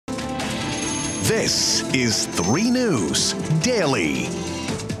This is 3 News Daily.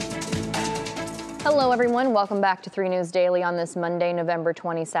 Hello, everyone. Welcome back to 3 News Daily on this Monday, November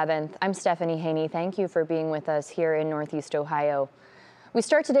 27th. I'm Stephanie Haney. Thank you for being with us here in Northeast Ohio. We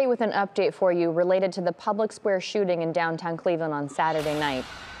start today with an update for you related to the Public Square shooting in downtown Cleveland on Saturday night.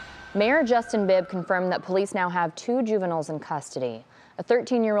 Mayor Justin Bibb confirmed that police now have 2 juveniles in custody. A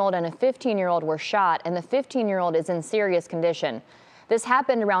 13-year-old and a 15-year-old were shot, and the 15-year-old is in serious condition. This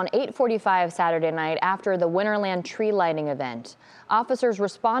happened around 8:45 Saturday night after the Winterland tree lighting event. Officers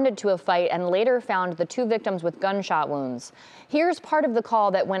responded to a fight and later found the 2 victims with gunshot wounds. Here's part of the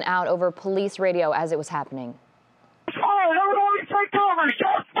call that went out over police radio as it was happening.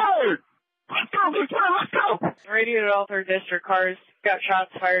 Radio to all 3rd District cars got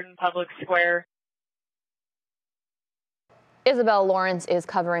shots fired in Public Square. Isabel Lawrence is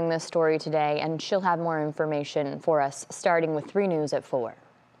covering this story today, and she'll have more information for us starting with 3 News at 4.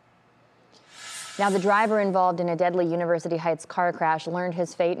 Now, the driver involved in a deadly University Heights car crash learned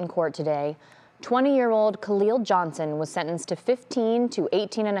his fate in court today. 20-year-old Khalil Johnson was sentenced to 15 to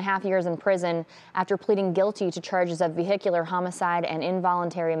 18.5 years in prison after pleading guilty to charges of vehicular homicide and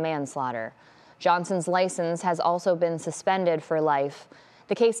involuntary manslaughter. Johnson's license has also been suspended for life.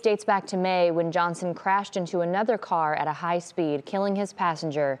 The case dates back to May when Johnson crashed into another car at a high speed, killing his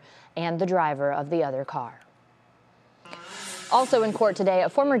passenger and the driver of the other car. Also in court today, a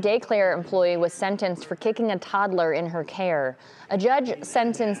former daycare employee was sentenced for kicking a toddler in her care. A judge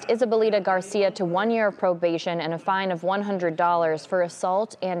sentenced Isabelita Garcia to 1 year of probation and a fine of $100 for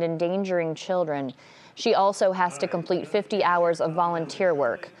assault and endangering children. She also has to complete 50 hours of volunteer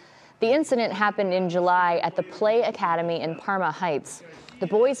work. The incident happened in July at the Play Academy in Parma Heights. The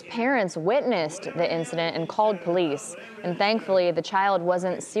boy's parents witnessed the incident and called police, and thankfully the child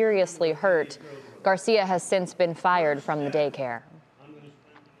wasn't seriously hurt. Garcia has since been fired from the daycare.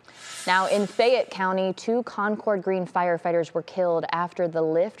 Now, in Fayette County, 2 Concord Green firefighters were killed after the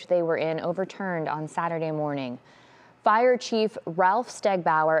lift they were in overturned on Saturday morning. Fire Chief Ralph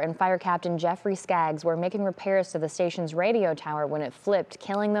Stegbauer and Fire Captain Jeffrey Skaggs were making repairs to the station's radio tower when it flipped,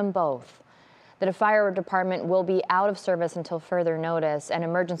 killing them both. The fire department will be out of service until further notice, and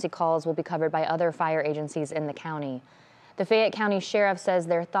emergency calls will be covered by other fire agencies in the county. The Fayette County Sheriff says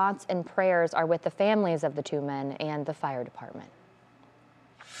their thoughts and prayers are with the families of the 2 men and the fire department.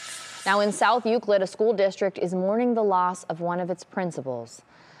 Now, in South Euclid, a school district is mourning the loss of one of its principals.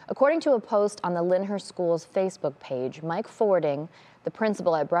 According to a post on the Lyndhurst School's Facebook page, Mike Fording, the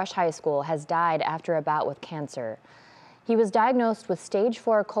principal at Brush High School, has died after a bout with cancer. He was diagnosed with stage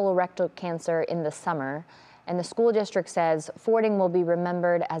 4 colorectal cancer in the summer, and the school district says Fording will be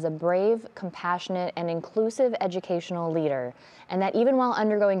remembered as a brave, compassionate, and inclusive educational leader, and that even while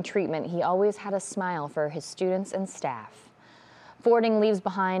undergoing treatment, he always had a smile for his students and staff. Fording leaves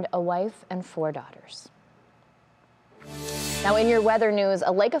behind a wife and 4 daughters. Now, in your weather news,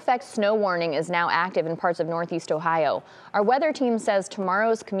 a lake effect snow warning is now active in parts of Northeast Ohio. Our weather team says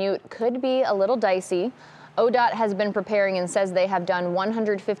tomorrow's commute could be a little dicey. ODOT has been preparing and says they have done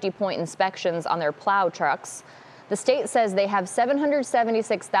 150-point inspections on their plow trucks. The state says they have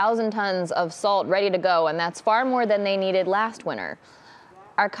 776,000 tons of salt ready to go, and that's far more than they needed last winter.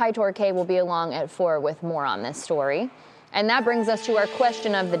 Our Kaitor K will be along at 4 with more on this story. And that brings us to our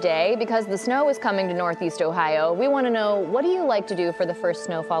question of the day. Because the snow is coming to Northeast Ohio, we want to know, what do you like to do for the first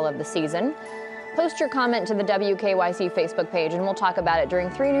snowfall of the season? Post your comment to the WKYC Facebook page, and we'll talk about it during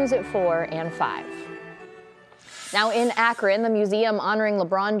 3 News at 4 and 5. Now, in Akron, the museum honoring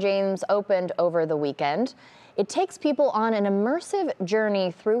LeBron James opened over the weekend. It takes people on an immersive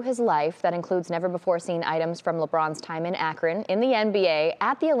journey through his life that includes never-before-seen items from LeBron's time in Akron, in the NBA,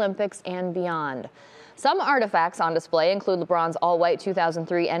 at the Olympics, and beyond. Some artifacts on display include LeBron's all-white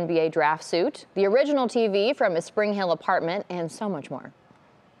 2003 NBA draft suit, the original TV from his Spring Hill apartment, and so much more.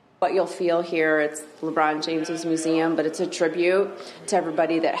 What you'll feel here, it's LeBron James's museum, but it's a tribute to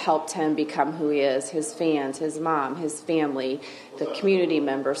everybody that helped him become who he is, his fans, his mom, his family, the community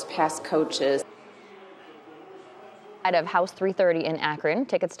members, past coaches. Of House 330 in Akron,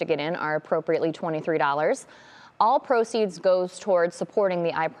 tickets to get in are appropriately $23. All proceeds goes towards supporting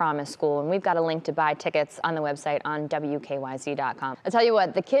the I Promise School, and we've got a link to buy tickets on the website on WKYZ.com. I'll tell you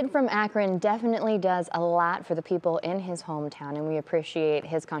what, the kid from Akron definitely does a lot for the people in his hometown, and we appreciate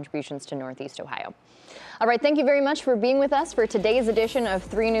his contributions to Northeast Ohio. All right, thank you very much for being with us for today's edition of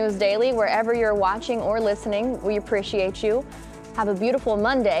 3 News Daily. Wherever you're watching or listening, we appreciate you. Have a beautiful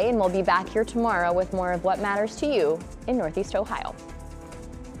Monday, and we'll be back here tomorrow with more of what matters to you in Northeast Ohio.